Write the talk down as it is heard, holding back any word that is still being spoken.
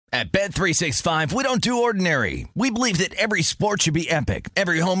At Bet365, we don't do ordinary. We believe that every sport should be epic.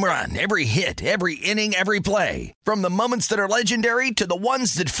 Every home run, every hit, every inning, every play. From the moments that are legendary to the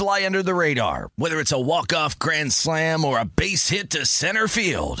ones that fly under the radar. Whether it's a walk-off grand slam or a base hit to center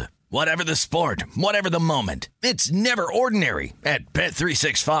field. Whatever the sport, whatever the moment. It's never ordinary at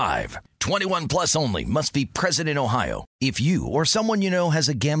Bet365. 21 plus only. Must be present in Ohio. If you or someone you know has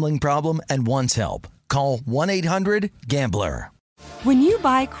a gambling problem and wants help, call 1-800-GAMBLER. When you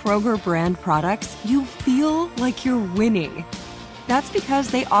buy Kroger brand products, you feel like you're winning. That's because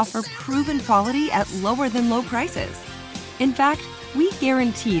they offer proven quality at lower than low prices. In fact, we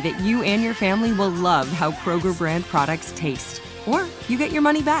guarantee that you and your family will love how Kroger brand products taste, or you get your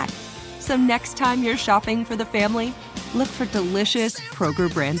money back. So next time you're shopping for the family, look for delicious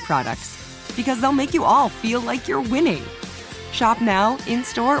Kroger brand products, because they'll make you all feel like you're winning. Shop now,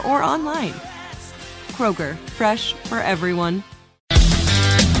 in-store, or online. Kroger, fresh for everyone.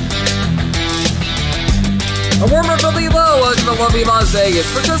 A warmer Billy Low, welcome to lovely Las Vegas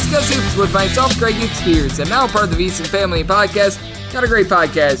for Jessica Soups with myself, Greg Spears, and now part of the VSiN Family Podcast. Got a great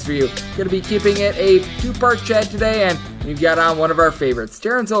podcast for you. Going to be keeping it a two-part chat today, and we've got on one of our favorites,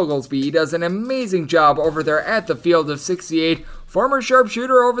 Terrence Oglesby. He does an amazing job over there at the Field of 68. Former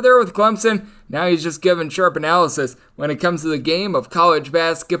sharpshooter over there with Clemson. Now he's just giving sharp analysis when it comes to the game of college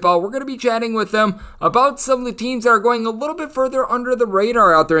basketball. We're going to be chatting with them about some of the teams that are going a little bit further under the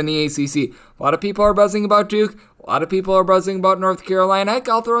radar out there in the ACC. A lot of people are buzzing about Duke. A lot of people are buzzing about North Carolina. Heck,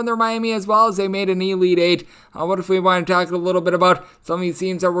 I'll throw in there Miami as well, as they made an Elite Eight. What if we want to talk a little bit about some of these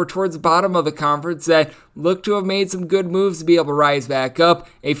teams that were towards the bottom of the conference that look to have made some good moves to be able to rise back up?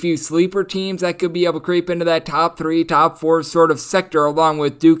 A few sleeper teams that could be able to creep into that top 3, top 4 sort of sector, along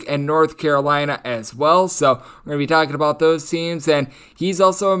with Duke and North Carolina as well. So we're going to be talking about those teams. And he's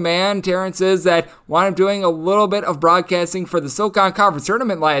also a man, Terrence is, that wound up doing a little bit of broadcasting for the SoCon Conference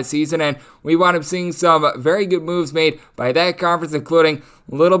Tournament last season, and we wound up seeing some very good moves made by that conference, including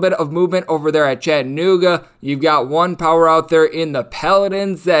a little bit of movement over there at Chattanooga. You've got one power out there in the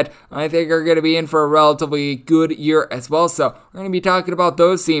Paladins that I think are going to be in for a relatively good year as well. So we're going to be talking about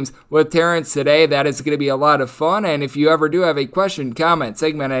those teams with Terrence today. That is going to be a lot of fun. And if you ever do have a question, comment,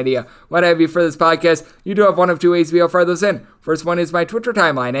 segment idea, what have you for this podcast, you do have one of two ways to be able to fire those in. First one is my Twitter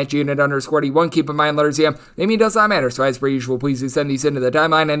timeline at @unit_D1. Keep in mind, letters EM, they mean does not matter. So as per usual, please do send these into the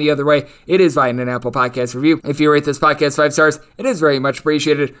timeline. And the other way, it is via an Apple Podcast review. If you rate this podcast 5 stars, it is very much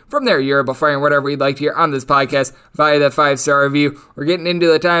appreciated. From there, you're able to find whatever you'd like to hear on this podcast via that 5-star review. We're getting into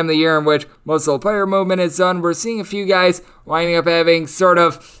the time of the year in which most of the player movement is done. We're seeing a few guys winding up having sort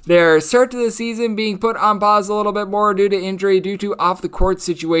of their start to the season being put on pause a little bit more due to injury, due to off-the-court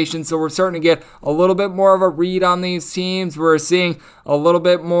situations. So we're starting to get a little bit more of a read on these teams. We're seeing a little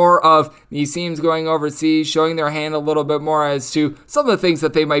bit more of these teams going overseas, showing their hand a little bit more as to some of the things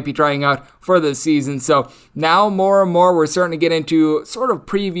that they might be trying out for the season. So now more and more we're starting to get into sort of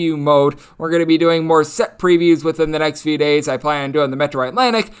preview mode. We're going to be doing more set previews within the next few days. I plan on doing the Metro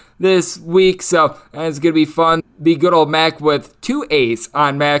Atlantic this week, so it's going to be fun. The good old MAC with 2 A's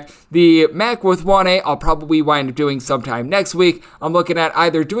on MAC. The MAC with 1 A I'll probably wind up doing sometime next week. I'm looking at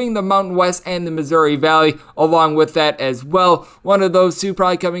either doing the Mountain West and the Missouri Valley along with that as well. One of those two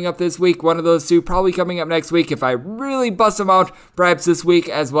probably coming up this week. One of those two probably coming up next week if I really bust them out, perhaps this week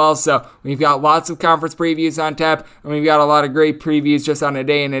as well. So we've got lots of conference previews on tap, and we've got a lot of great previews just on a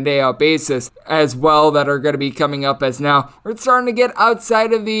day in and day out basis as well that are going to be coming up, as now we're starting to get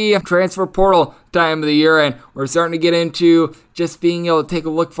outside of the transfer portal time of the year, and we're starting to get into just being able to take a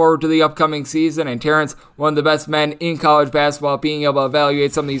look forward to the upcoming season. And Terrence, one of the best men in college basketball, being able to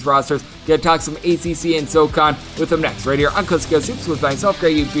evaluate some of these rosters. Gonna talk some ACC and SoCon with him next, right here on Jessica Soups with myself,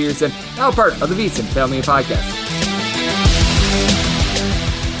 Greg Peterson, now part of the VSiN Family Podcast.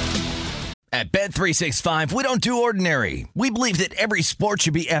 At Bet365, we don't do ordinary. We believe that every sport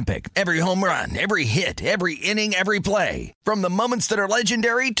should be epic. Every home run, every hit, every inning, every play. From the moments that are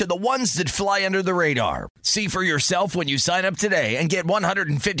legendary to the ones that fly under the radar. See for yourself when you sign up today and get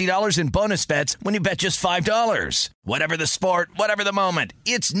 $150 in bonus bets when you bet just $5. Whatever the sport, whatever the moment,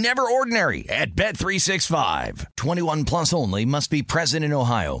 it's never ordinary at Bet365. 21 plus only. Must be present in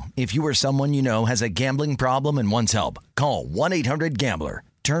Ohio. If you or someone you know has a gambling problem and wants help, call 1-800-GAMBLER.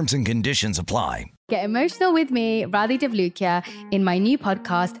 Terms and conditions apply. Get emotional with me, Radhi Devlukia, in my new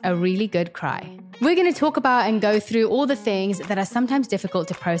podcast, A Really Good Cry. We're going to talk about and go through all the things that are sometimes difficult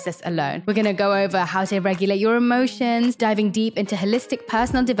to process alone. We're going to go over how to regulate your emotions, diving deep into holistic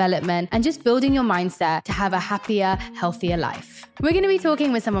personal development, and just building your mindset to have a happier, healthier life. We're going to be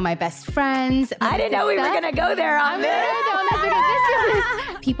talking with some of my best friends. I didn't know we were going to go there on this.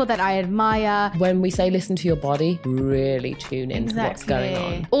 People that I admire. When we say listen to your body, really tune into what's going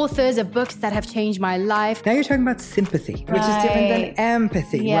on. Authors of books that have changed my life. Now you're talking about sympathy, which is different than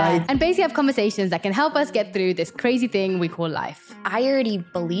empathy, right? And basically have conversations that can help us get through this crazy thing we call life. I already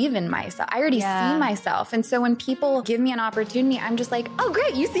believe in myself. I already see myself. And so when people give me an opportunity, I'm just like, oh,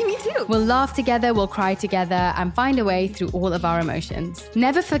 great, you see me too. We'll laugh together, we'll cry together, and find a way through all of our emotions.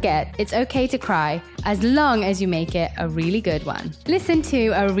 Never forget, it's okay to cry as long as you make it a really good one. Listen to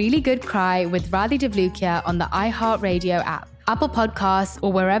A Really Good Cry with Radhi Devlukia on the iHeartRadio app, Apple Podcasts,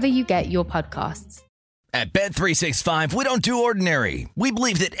 or wherever you get your podcasts. At Bet365, we don't do ordinary. We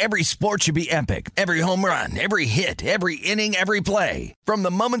believe that every sport should be epic. Every home run, every hit, every inning, every play. From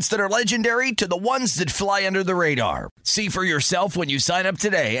the moments that are legendary to the ones that fly under the radar. See for yourself when you sign up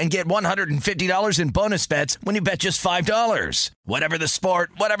today and get $150 in bonus bets when you bet just $5. Whatever the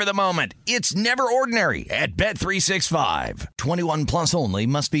sport, whatever the moment, it's never ordinary at Bet365. 21 plus only.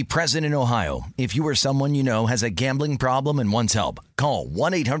 Must be present in Ohio. If you or someone you know has a gambling problem and wants help, call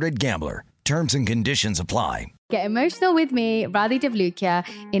 1-800-GAMBLER. Terms and conditions apply. Get emotional with me, Radhi Devlukia,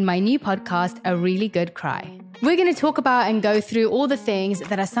 in my new podcast, A Really Good Cry. We're going to talk about and go through all the things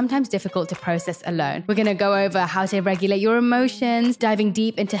that are sometimes difficult to process alone. We're going to go over how to regulate your emotions, diving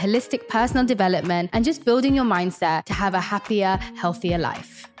deep into holistic personal development, and just building your mindset to have a happier, healthier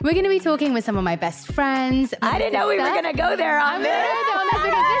life. We're going to be talking with some of my best friends. I didn't know we were going to go there on this.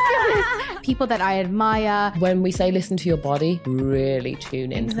 People that I admire. When we say listen to your body, really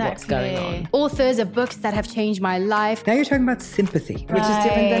tune into what's going on. Authors of books that have changed my life. Now you're talking about sympathy, which is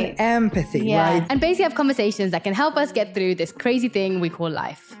different than empathy, right? And basically have conversations that can help us get through this crazy thing we call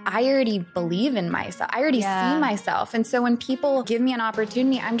life. I already believe in myself. I already see myself. And so when people give me an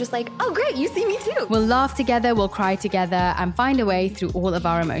opportunity, I'm just like, oh, great, you see me too. We'll laugh together, we'll cry together, and find a way through all of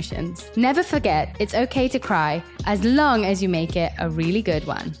our emotions. Never forget, it's okay to cry as long as you make it a really good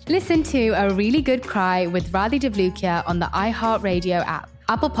one. Listen to A Really Good Cry with Radhi Devlukia on the iHeartRadio app,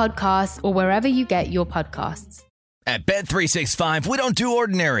 Apple Podcasts, or wherever you get your podcasts. At Bet365, we don't do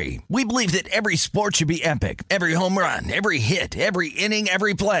ordinary. We believe that every sport should be epic. Every home run, every hit, every inning,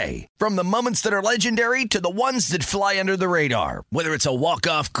 every play. From the moments that are legendary to the ones that fly under the radar. Whether it's a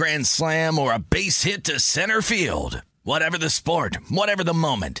walk-off grand slam or a base hit to center field. Whatever the sport, whatever the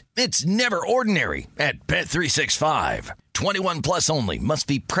moment, it's never ordinary at Bet365. 21 plus only. Must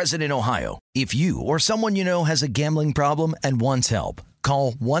be present in Ohio. If you or someone you know has a gambling problem and wants help,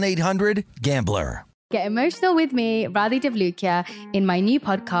 call 1-800-GAMBLER. Get emotional with me, Radhi Devlukia, in my new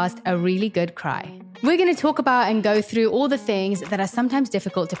podcast, A Really Good Cry. We're going to talk about and go through all the things that are sometimes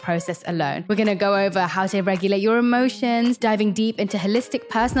difficult to process alone. We're going to go over how to regulate your emotions, diving deep into holistic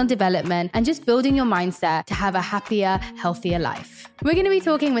personal development, and just building your mindset to have a happier, healthier life. We're going to be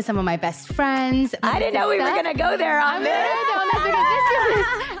talking with some of my best friends. I didn't know we were going to go there on this.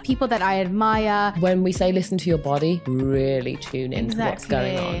 People that I admire. When we say listen to your body, really tune into what's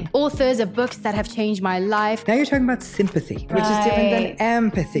going on. Authors of books that have changed my life. Now you're talking about sympathy, which is different than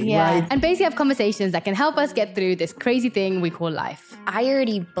empathy, right? And basically have conversations that can help us get through this crazy thing we call life. I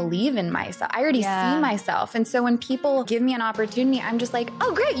already believe in myself. I already see myself. And so when people give me an opportunity, I'm just like,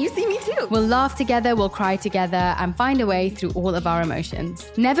 oh, great, you see me too. We'll laugh together, we'll cry together, and find a way through all of our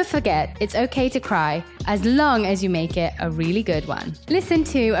emotions. Never forget, it's okay to cry as long as you make it a really good one. Listen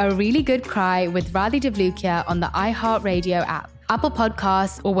to A Really Good Cry with Radhi Devlukia on the iHeartRadio app, Apple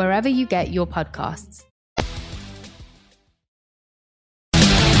Podcasts, or wherever you get your podcasts.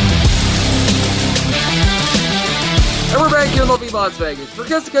 And we're back here in lovely Las Vegas for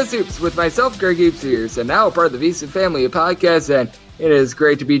Jessica Soups with myself, Greg Eaps, and now a part of the VSiN family of podcasts, and it is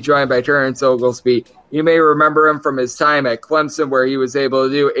great to be joined by Terrence Oglesby. You may remember him from his time at Clemson, where he was able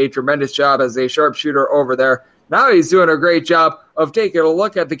to do a tremendous job as a sharpshooter over there. Now he's doing a great job of taking a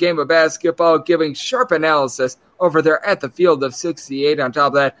look at the game of basketball, giving sharp analysis over there at the Field of 68. On top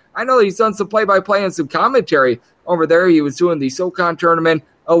of that, I know he's done some play-by-play and some commentary over there. He was doing the SoCon tournament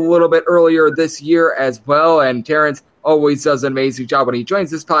a little bit earlier this year as well, and Terrence always does an amazing job when he joins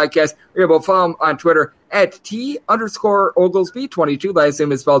this podcast. You're able to follow him on Twitter at T_Oglesby22. Last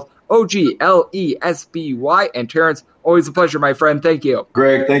name is spelled Oglesby. And Terrence, always a pleasure, my friend. Thank you.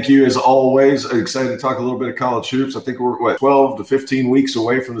 Greg, thank you as always. Excited to talk a little bit of college hoops. I think we're 12 to 15 weeks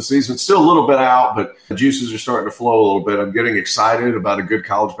away from the season. It's still a little bit out, but the juices are starting to flow a little bit. I'm getting excited about a good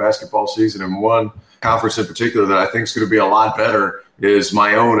college basketball season and one conference in particular that I think is going to be a lot better is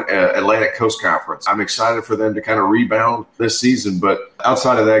my own Atlantic Coast Conference. I'm excited for them to kind of rebound this season. But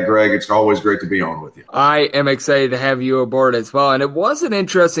outside of that, Greg, it's always great to be on with you. I am excited to have you aboard as well. And it was an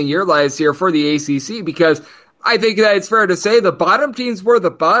interesting year last year for the ACC because I think that it's fair to say the bottom teams were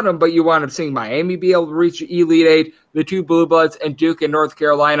the bottom, but you wound up seeing Miami be able to reach Elite Eight, the two Blue Bloods, and Duke and North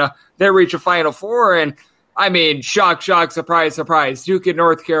Carolina, they reach a Final Four. And I mean, shock, surprise, surprise. Duke and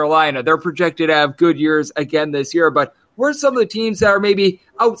North Carolina, they're projected to have good years again this year, but where are some of the teams that are maybe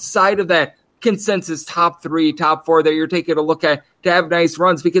outside of that consensus top 3, top 4 that you're taking a look at to have nice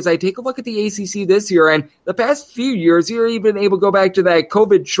runs? Because I take a look at the ACC this year, and the past few years, you're even able to go back to that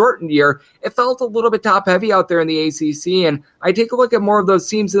COVID-shortened year. It felt a little bit top-heavy out there in the ACC, and I take a look at more of those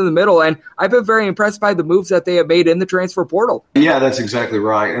teams in the middle, and I've been very impressed by the moves that they have made in the transfer portal. Yeah, that's exactly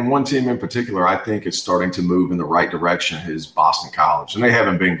right. And one team in particular I think is starting to move in the right direction is Boston College. And they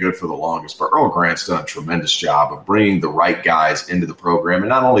haven't been good for the longest, but Earl Grant's done a tremendous job of bringing the right guys into the program. And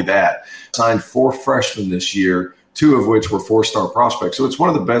not only that, signed 4 freshmen this year, 2 of which were 4-star prospects. So it's one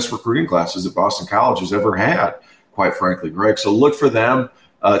of the best recruiting classes that Boston College has ever had, quite frankly, Greg. So look for them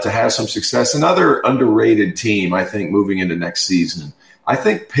to have some success. Another underrated team, I think, moving into next season, I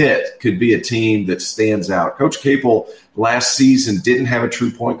think Pitt could be a team that stands out. Coach Capel last season didn't have a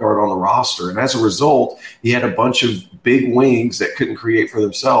true point guard on the roster, and as a result, he had a bunch of big wings that couldn't create for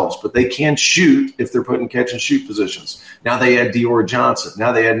themselves, but they can shoot if they're put in catch-and-shoot positions. Now they had Dior Johnson.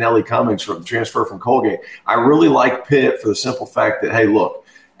 Now they had Nelly Cummings from the transfer from Colgate. I really like Pitt for the simple fact that, hey, look,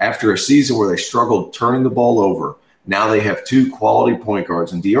 after a season where they struggled turning the ball over, now they have 2 quality point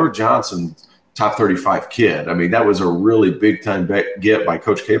guards, and Dior Johnson, top 35 kid. I mean, that was a really big-time get by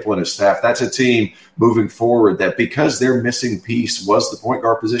Coach Capel and his staff. That's a team moving forward that because their missing piece was the point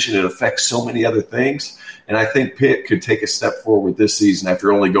guard position, it affects so many other things. And I think Pitt could take a step forward this season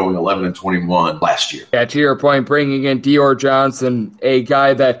after only going 11-21 last year. Yeah, to your point, bringing in Dior Johnson, a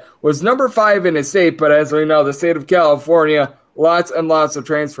guy that was number 5 in his state, but as we know, the state of California, lots and lots of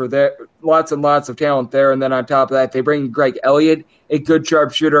transfer there, lots and lots of talent there. And then on top of that, they bring Greg Elliott, a good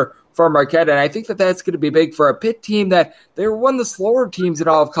sharpshooter from Marquette. And I think that that's going to be big for a Pitt team that they were one of the slower teams in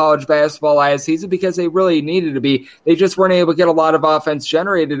all of college basketball last season because they really needed to be. They just weren't able to get a lot of offense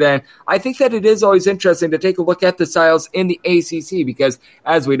generated. And I think that it is always interesting to take a look at the styles in the ACC because,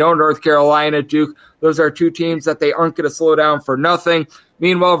 as we know, North Carolina, Duke, those are 2 teams that they aren't going to slow down for nothing.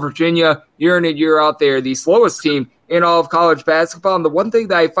 Meanwhile, Virginia, year in and year out, they are the slowest team in all of college basketball. And the one thing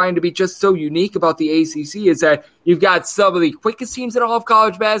that I find to be just so unique about the ACC is that you've got some of the quickest teams in all of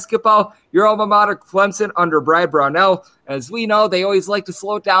college basketball. Your alma mater, Clemson, under Brad Brownell. As we know, they always like to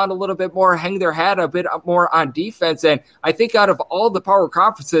slow it down a little bit more, hang their hat a bit more on defense. And I think out of all the power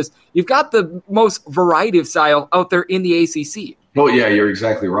conferences, you've got the most variety of style out there in the ACC. Well, yeah, you're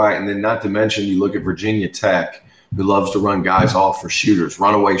exactly right. And then not to mention, you look at Virginia Tech, who loves to run guys off for shooters,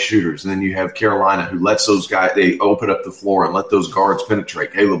 runaway shooters. And then you have Carolina, who lets those guys, they open up the floor and let those guards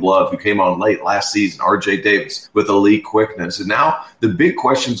penetrate. Caleb Love, who came on late last season, RJ Davis with elite quickness. And now the big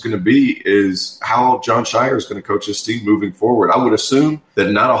question is going to be is how John Shire is going to coach this team moving forward. I would assume that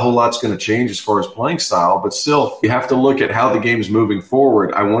not a whole lot's going to change as far as playing style, but still you have to look at how the game's moving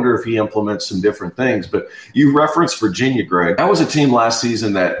forward. I wonder if he implements some different things. But you referenced Virginia, Greg. That was a team last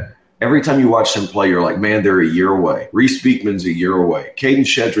season that every time you watch them play, you're like, man, they're a year away. Reese Beekman's a year away. Caden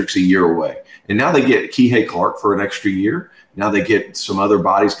Shedrick's a year away. And now they get Kihei Clark for an extra year. Now they get some other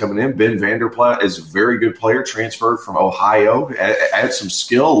bodies coming in. Ben Vanderplat is a very good player, transferred from Ohio, add some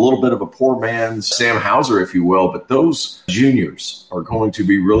skill, a little bit of a poor man's Sam Hauser, if you will. But those juniors are going to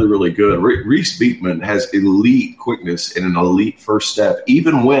be really, really good. Reese Beekman has elite quickness and an elite first step,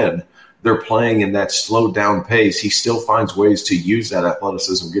 even when they're playing in that slowed down pace. He still finds ways to use that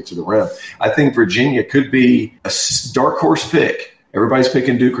athleticism, get to the rim. I think Virginia could be a dark horse pick. Everybody's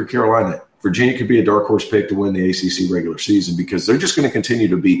picking Duke or Carolina. Virginia could be a dark horse pick to win the ACC regular season because they're just going to continue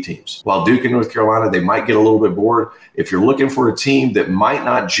to beat teams. While Duke and North Carolina, they might get a little bit bored. If you're looking for a team that might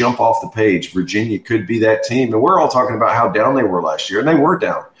not jump off the page, Virginia could be that team. And we're all talking about how down they were last year, and they were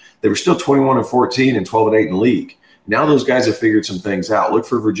down. They were still 21-14 and 12-8 in the league. Now those guys have figured some things out. Look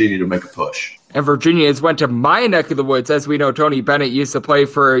for Virginia to make a push. And Virginia has went to my neck of the woods. As we know, Tony Bennett used to play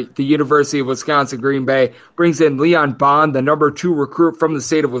for the University of Wisconsin Green Bay. Brings in Leon Bond, the number 2 recruit from the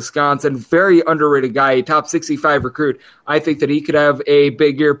state of Wisconsin. Very underrated guy, a top 65 recruit. I think that he could have a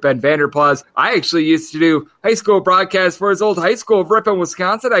big year. Ben Vanderplas. I actually used to do high school broadcasts for his old high school of Ripon,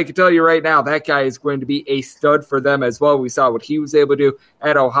 Wisconsin. I can tell you right now, that guy is going to be a stud for them as well. We saw what he was able to do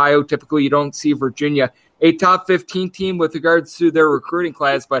at Ohio. Typically, you don't see Virginia a top 15 team with regards to their recruiting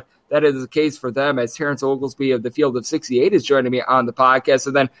class, but that is the case for them, as Terrence Oglesby of the Field of 68 is joining me on the podcast.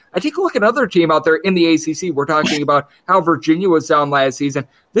 And then I take a look at another team out there in the ACC. We're talking about how Virginia was down last season.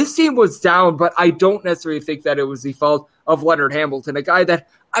 This team was down, but I don't necessarily think that it was the fault of Leonard Hamilton, a guy that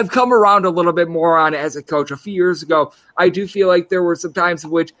I've come around a little bit more on as a coach. A few years ago, I do feel like there were some times in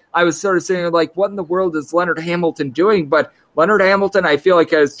which I was sort of sitting there like, what in the world is Leonard Hamilton doing? But Leonard Hamilton, I feel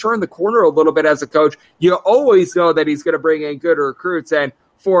like, has turned the corner a little bit as a coach. You always know that he's going to bring in good recruits. And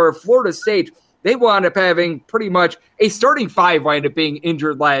for Florida State, they wound up having pretty much a starting five wind up being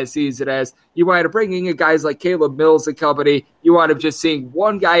injured last season, as you wind up bringing in guys like Caleb Mills and company. You wind up just seeing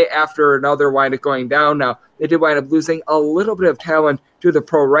one guy after another wind up going down. Now, they did wind up losing a little bit of talent to the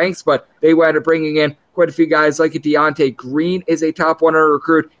pro ranks, but they wind up bringing in quite a few guys like Deontay Green is a top 100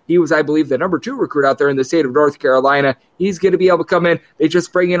 recruit. He was, I believe, the number 2 recruit out there in the state of North Carolina. He's going to be able to come in. They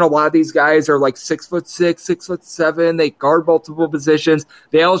just bring in a lot of these guys are like 6'6", 6'7". They guard multiple positions.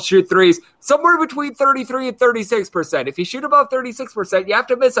 They all shoot threes, somewhere between 33 and 36%. If you shoot above 36%, you have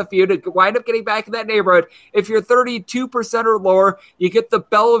to miss a few to wind up getting back in that neighborhood. If you're 32% or lower, you get the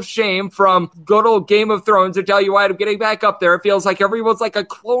bell of shame from good old Game of Thrones until you wind up getting back up there. It feels like everyone's like a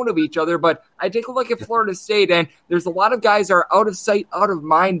clone of each other, but I take a look at Florida State, and there's a lot of guys that are out of sight, out of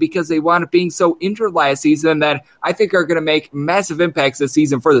mind because they wound up being so injured last season that I think are going to make massive impacts this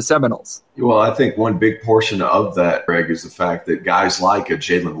season for the Seminoles. Well, I think one big portion of that, Greg, is the fact that guys like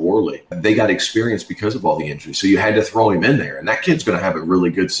Jalen Worley, they got experience because of all the injuries. So you had to throw him in there. And that kid's going to have a really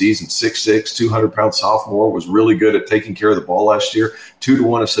good season. 6'6", 200-pound sophomore, was really good at taking care of the ball last year.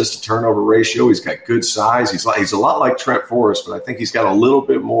 2-to-1 assist-to-turnover ratio. He's got good size. He's a lot like Trent Forrest, but I think he's got a little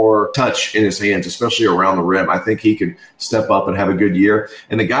bit more touch in his hands, especially around the rim. I think he can step up and have a good year.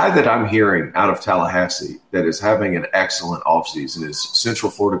 And the guy that I'm hearing out of Tallahassee that is having an excellent offseason is Central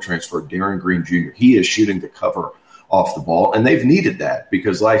Florida transfer Darren Green Jr. He is shooting the cover off the ball, and they've needed that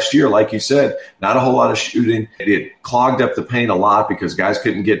because last year, like you said, not a whole lot of shooting. It clogged up the paint a lot because guys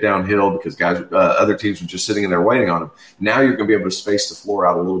couldn't get downhill because other teams were just sitting in there waiting on them. Now you're going to be able to space the floor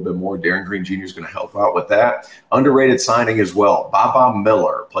out a little bit more. Darren Green Jr. is going to help out with that. Underrated signing as well. Baba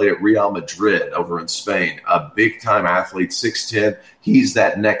Miller played at Real Madrid over in Spain, a big-time athlete, 6'10". He's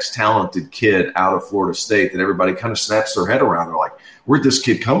that next talented kid out of Florida State that everybody kind of snaps their head around. They're like, where'd this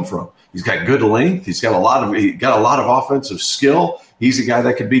kid come from? He's got good length. He got a lot of offensive skill. He's a guy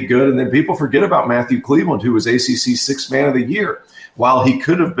that could be good. And then people forget about Matthew Cleveland, who was ACC Sixth Man of the Year. While he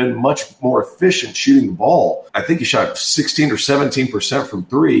could have been much more efficient shooting the ball, I think he shot 16 or 17% from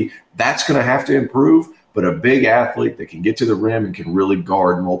three. That's going to have to improve. But a big athlete that can get to the rim and can really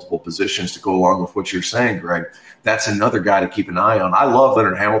guard multiple positions to go along with what you're saying, Greg, that's another guy to keep an eye on. I love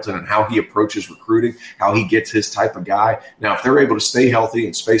Leonard Hamilton and how he approaches recruiting, how he gets his type of guy. Now, if they're able to stay healthy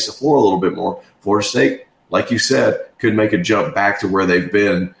and space the floor a little bit more, Florida State, like you said, could make a jump back to where they've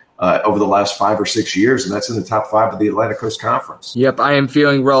been over the last 5 or 6 years, and that's in the top 5 of the Atlantic Coast Conference. Yep, I am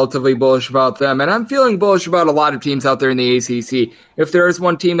feeling relatively bullish about them, and I'm feeling bullish about a lot of teams out there in the ACC. If there is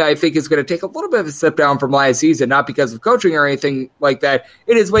one team that I think is going to take a little bit of a step down from last season, not because of coaching or anything like that,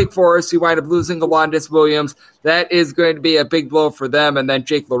 it is Wake Forest, who wind up losing Alondes Williams. That is going to be a big blow for them, and then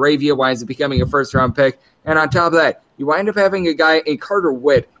Jake LaRavia winds up becoming a first-round pick. And on top of that, you wind up having a guy in Carter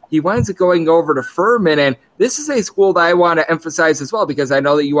Witt. He winds up going over to Furman, and this is a school that I want to emphasize as well because I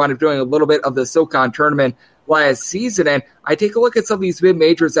know that you wound up doing a little bit of the SoCon tournament last season, and I take a look at some of these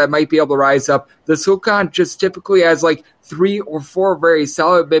mid-majors that might be able to rise up. The SoCon just typically has like 3 or 4 very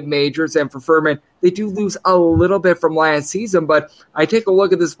solid mid-majors, and for Furman, they do lose a little bit from last season, but I take a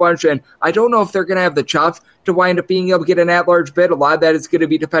look at this bunch, and I don't know if they're going to have the chops to wind up being able to get an at-large bid. A lot of that is going to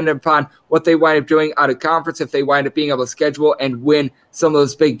be dependent upon what they wind up doing out of conference, if they wind up being able to schedule and win some of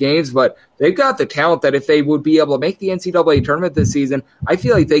those big games, but they've got the talent that if they would be able to make the NCAA tournament this season, I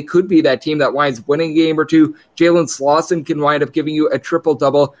feel like they could be that team that winds up winning a game or two. Jalen Slauson can wind up giving you a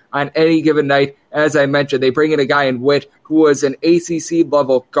triple-double on any given night. As I mentioned, they bring in a guy in Witt who was an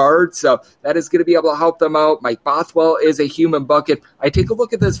ACC-level guard, so that is going to be able to help them out. Mike Bothwell is a human bucket. I take a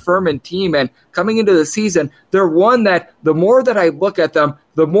look at this Furman team, and coming into the season, they're one that the more that I look at them,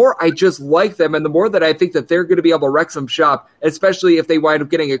 the more I just like them, and the more that I think that they're going to be able to wreck some shop, especially if they wind up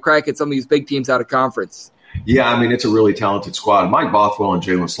getting a crack at some of these big teams out of conference. Yeah, I mean, it's a really talented squad. Mike Bothwell and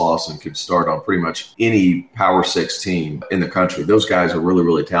Jalen Slauson could start on pretty much any Power 6 team in the country. Those guys are really,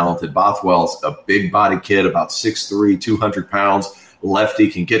 really talented. Bothwell's a big body kid, about 6'3", 200 pounds. Lefty,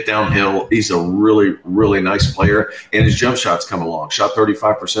 can get downhill. He's a really, really nice player, and his jump shots come along. Shot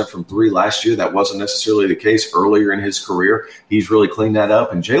 35% from three last year. That wasn't necessarily the case earlier in his career. He's really cleaned that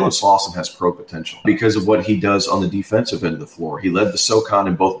up, and Jalen Slauson has pro potential because of what he does on the defensive end of the floor. He led the SoCon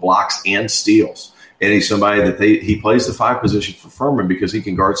in both blocks and steals. And he's somebody that he plays the 5 position for Furman because he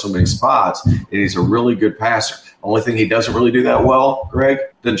can guard so many spots, and he's a really good passer. Only thing he doesn't really do that well, Greg,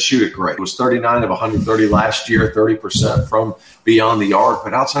 doesn't shoot it great. It was 39 of 130 last year, 30% from beyond the arc.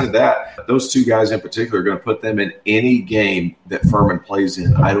 But outside of that, those 2 guys in particular are going to put them in any game that Furman plays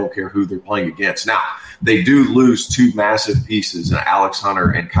in. I don't care who they're playing against. Now, they do lose 2 massive pieces in Alex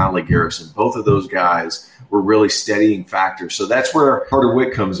Hunter and Conley Garrison. Both of those guys were really steadying factors. So that's where Carter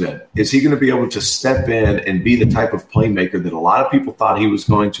Wick comes in. Is he going to be able to step in and be the type of playmaker that a lot of people thought he was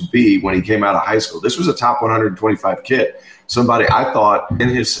going to be when he came out of high school? This was a top 125 kid. Somebody I thought in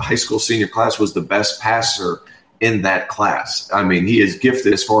his high school senior class was the best passer in that class. I mean, he is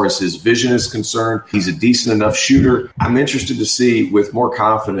gifted as far as his vision is concerned. He's a decent enough shooter. I'm interested to see with more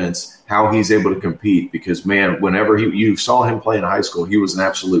confidence how he's able to compete because, man, whenever you saw him play in high school, he was an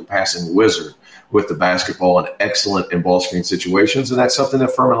absolute passing wizard with the basketball and excellent in ball screen situations. And that's something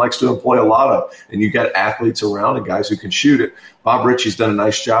that Furman likes to employ a lot of. And you got athletes around and guys who can shoot it. Bob Ritchie's done a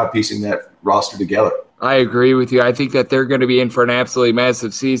nice job piecing that roster together. I agree with you. I think that they're going to be in for an absolutely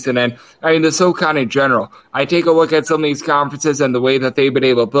massive season. And I mean, the SoCon in general, I take a look at some of these conferences and the way that they've been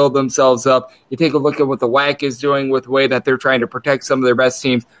able to build themselves up. You take a look at what the WAC is doing with the way that they're trying to protect some of their best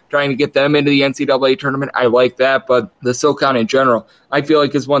teams, trying to get them into the NCAA tournament. I like that. But the SoCon in general, I feel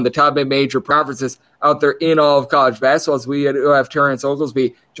like is one of the top mid-major conferences out there in all of college basketball. As we have Terrence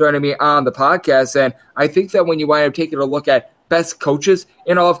Oglesby joining me on the podcast. And I think that when you wind up taking a look at best coaches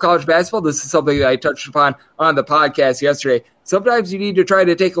in all of college basketball, this is something that I touched upon on the podcast yesterday. Sometimes you need to try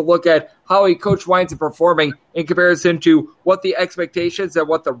to take a look at how a coach winds up performing in comparison to what the expectations and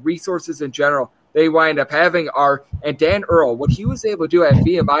what the resources in general they wind up having are. And Dan Earl, what he was able to do at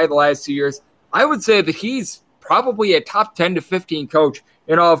VMI the last 2 years, I would say that he's probably a top 10 to 15 coach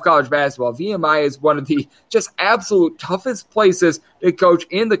in all of college basketball. VMI is one of the just absolute toughest places to coach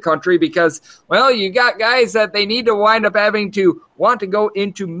in the country because, well, you got guys that they need to wind up having to want to go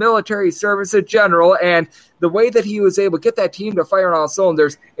into military service in general, and the way that he was able to get that team to fire on all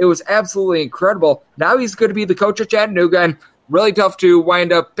cylinders, it was absolutely incredible. Now he's going to be the coach at Chattanooga, and really tough to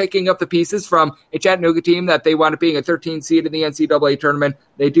wind up picking up the pieces from a Chattanooga team that they wound up being a 13 seed in the NCAA tournament.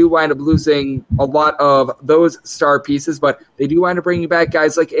 They do wind up losing a lot of those star pieces, but they do wind up bringing back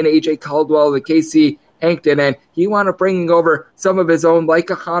guys like an A.J. Caldwell, the Casey Hankton, and he wound up bringing over some of his own like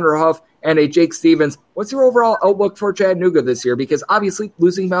a Connor Huff and a Jake Stevens. What's your overall outlook for Chattanooga this year? Because obviously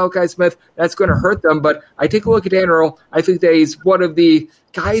losing Malachi Smith, that's going to hurt them, but I take a look at Dan Earl. I think that he's one of the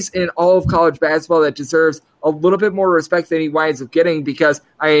guys in all of college basketball that deserves a little bit more respect than he winds up getting because,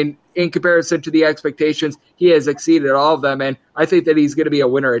 I mean, in comparison to the expectations, he has exceeded all of them, and I think that he's going to be a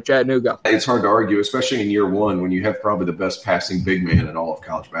winner at Chattanooga. It's hard to argue, especially in year one when you have probably the best passing big man in all of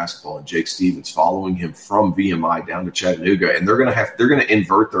college basketball, and Jake Stevens following him from VMI down to Chattanooga, and they're going to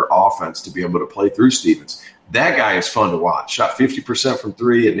invert their offense to be able to play through Stevens. That guy is fun to watch. Shot 50% from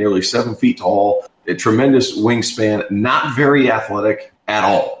three at nearly 7 feet tall, a tremendous wingspan, not very athletic at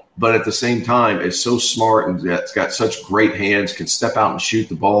all. But at the same time, is so smart and it's got such great hands, can step out and shoot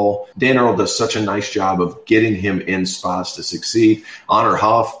the ball. Dan Earl does such a nice job of getting him in spots to succeed. Honor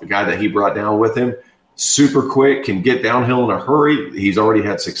Huff, the guy that he brought down with him, super quick, can get downhill in a hurry. He's already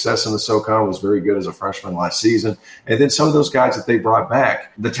had success in the SoCon, was very good as a freshman last season. And then some of those guys that they brought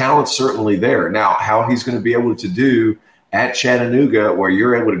back, the talent's certainly there. Now, how he's going to be able to do at Chattanooga where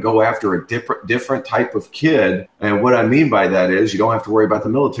you're able to go after a different type of kid. And what I mean by that is you don't have to worry about the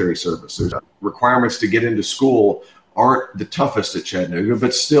military service. There's requirements to get into school aren't the toughest at Chattanooga,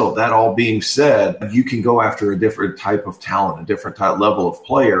 but still, that all being said, you can go after a different type of talent, a different type level of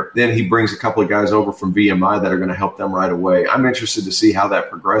player. Then he brings a couple of guys over from VMI that are going to help them right away. I'm interested to see how that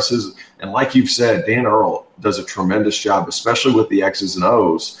progresses. And like you've said, Dan Earl does a tremendous job, especially with the X's and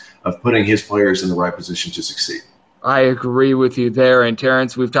O's, of putting his players in the right position to succeed. I agree with you there. And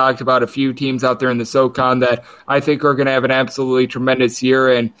Terrence, we've talked about a few teams out there in the SoCon that I think are going to have an absolutely tremendous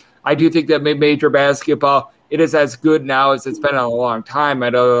year. And I do think that mid-major basketball, it is as good now as it's been in a long time.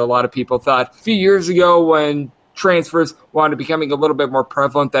 I know a lot of people thought a few years ago when transfers wanted becoming a little bit more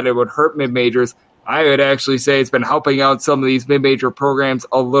prevalent that it would hurt mid-majors. I would actually say it's been helping out some of these mid-major programs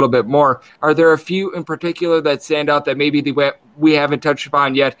a little bit more. Are there a few in particular that stand out that maybe we haven't touched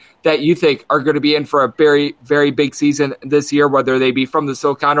upon yet that you think are going to be in for a very, very big season this year, whether they be from the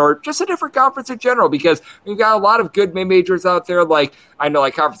SoCon or just a different conference in general? Because we've got a lot of good mid-majors out there. Like I know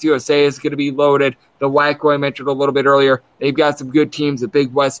like Conference USA is going to be loaded. The WAC, who I mentioned a little bit earlier, they've got some good teams. The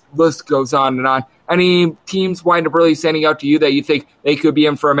Big West list goes on and on. any teams wind up really standing out to you that you think they could be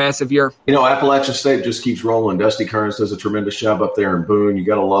in for a massive year? Appalachian State just keeps rolling. Dusty Kearns does a tremendous job up there in Boone. You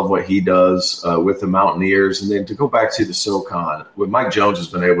got to love what he does with the Mountaineers. And then to go back to the SoCon, what Mike Jones has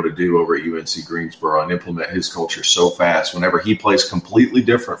been able to do over at UNC Greensboro and implement his culture so fast, whenever he plays completely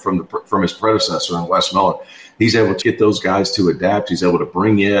different from his predecessor in Westmoreland, he's able to get those guys to adapt. He's able to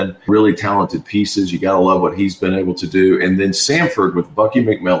bring in really talented pieces. You got to love what he's been able to do. And then Samford with Bucky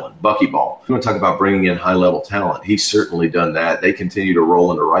McMillan, Buckyball. You want to talk about bringing in high-level talent. He's certainly done that. They continue to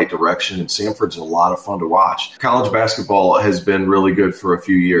roll in the right direction, and Samford's a lot of fun to watch. College basketball has been really good for a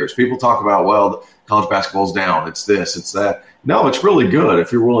few years. People talk about, well, college basketball's down. It's this, it's that. No, it's really good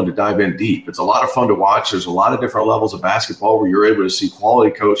if you're willing to dive in deep. It's a lot of fun to watch. There's a lot of different levels of basketball where you're able to see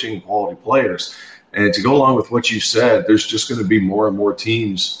quality coaching and quality players. And to go along with what you said, there's just going to be more and more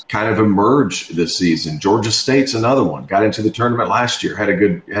teams kind of emerge this season. Georgia State's another one. Got into the tournament last year, had a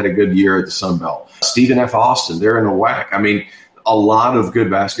good year at the Sun Belt. Stephen F. Austin, they're in the WAC. I mean, a lot of good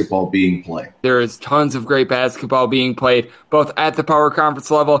basketball being played. There is tons of great basketball being played, both at the Power Conference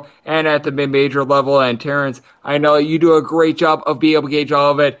level and at the mid-major level. And Terrence, I know you do a great job of being able to gauge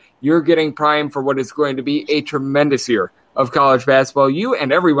all of it. You're getting primed for what is going to be a tremendous year of college basketball. You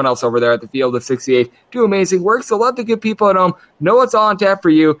and everyone else over there at the Field of 68 do amazing work, so let the good people at home know what's all on tap for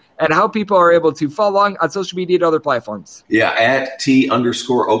you and how people are able to follow along on social media and other platforms. Yeah, at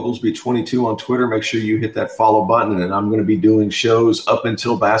T_Oglesby22 on Twitter. Make sure you hit that follow button, and I'm going to be doing shows up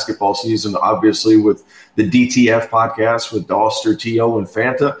until basketball season, obviously with the DTF podcast with Doster, T.O., and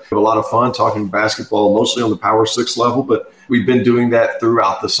Fanta. We have a lot of fun talking basketball, mostly on the Power 6 level, but we've been doing that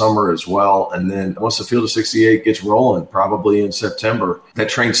throughout the summer as well. And then once the Field of 68 gets rolling, probably in September, that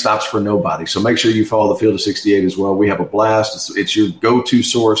train stops for nobody. So make sure you follow the Field of 68 as well. We have a blast. It's your go-to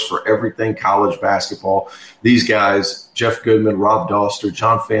source for everything college basketball. These guys, Jeff Goodman, Rob Doster,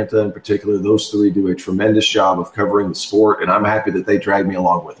 John Fanta in particular, those three do a tremendous job of covering the sport, and I'm happy that they dragged me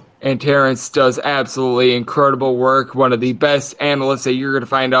along with them. And Terrence does absolutely incredible work, one of the best analysts that you're going to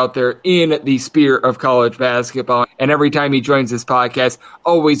find out there in the sphere of college basketball. And every time he joins this podcast,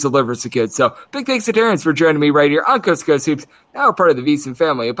 always delivers the goods. So big thanks to Terrence for joining me right here on Coast to Coast Hoops, now part of the VSiN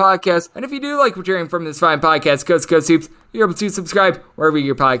family of podcasts. And if you do like what you're hearing from this fine podcast, Coast to Coast Hoops, you're able to subscribe wherever you get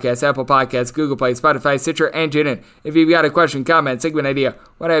your podcasts, Apple Podcasts, Google Play, Spotify, Stitcher, and TuneIn. If you've got a question, comment, segment idea,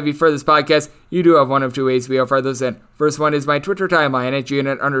 what have you for this podcast, you do have one of two ways we offer those in. First one is my Twitter timeline at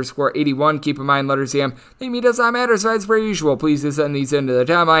 @unit_81. Keep in mind, letters CM. The me does not matter, so as per usual, please do send these into the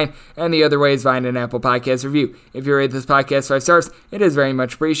timeline. And the other way is find an Apple Podcast review. If you rate this podcast 5 stars, it is very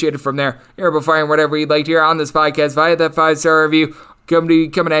much appreciated. From there, you're able to find whatever you'd like to hear on this podcast via that 5-star review.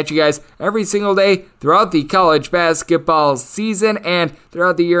 Coming at you guys every single day throughout the college basketball season and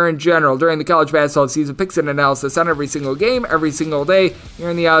throughout the year in general. During the college basketball season, picks and analysis on every single game, every single day. Here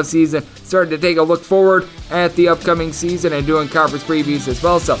in the off season, starting to take a look forward at the upcoming season and doing conference previews as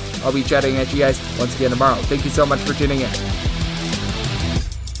well. So I'll be chatting at you guys once again tomorrow. Thank you so much for tuning in.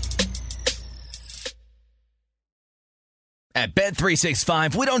 At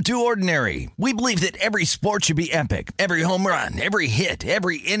Bet365, we don't do ordinary. We believe that every sport should be epic. Every home run, every hit,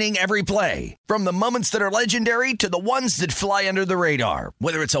 every inning, every play. From the moments that are legendary to the ones that fly under the radar.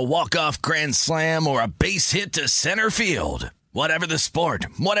 Whether it's a walk-off grand slam or a base hit to center field. Whatever the sport,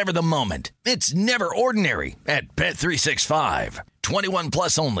 whatever the moment. It's never ordinary at Bet365. 21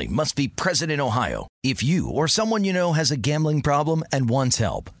 plus only. Must be present in Ohio. If you or someone you know has a gambling problem and wants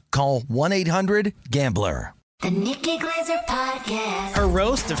help, call 1-800-GAMBLER. The Nikki Glaser Podcast. Her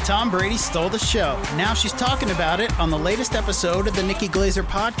roast of Tom Brady stole the show. Now she's talking about it on the latest episode of the Nikki Glaser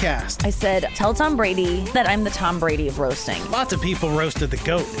Podcast. I said, tell Tom Brady that I'm the Tom Brady of roasting. Lots of people roasted the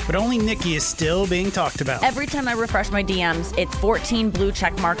GOAT, but only Nikki is still being talked about. Every time I refresh my DMs, it's 14 blue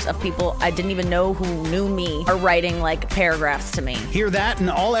check marks of people I didn't even know who knew me are writing like paragraphs to me. Hear that in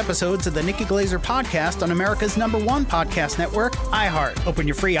all episodes of the Nikki Glaser Podcast on America's #1 podcast network, iHeart. Open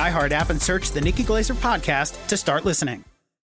your free iHeart app and search the Nikki Glaser Podcast to start listening.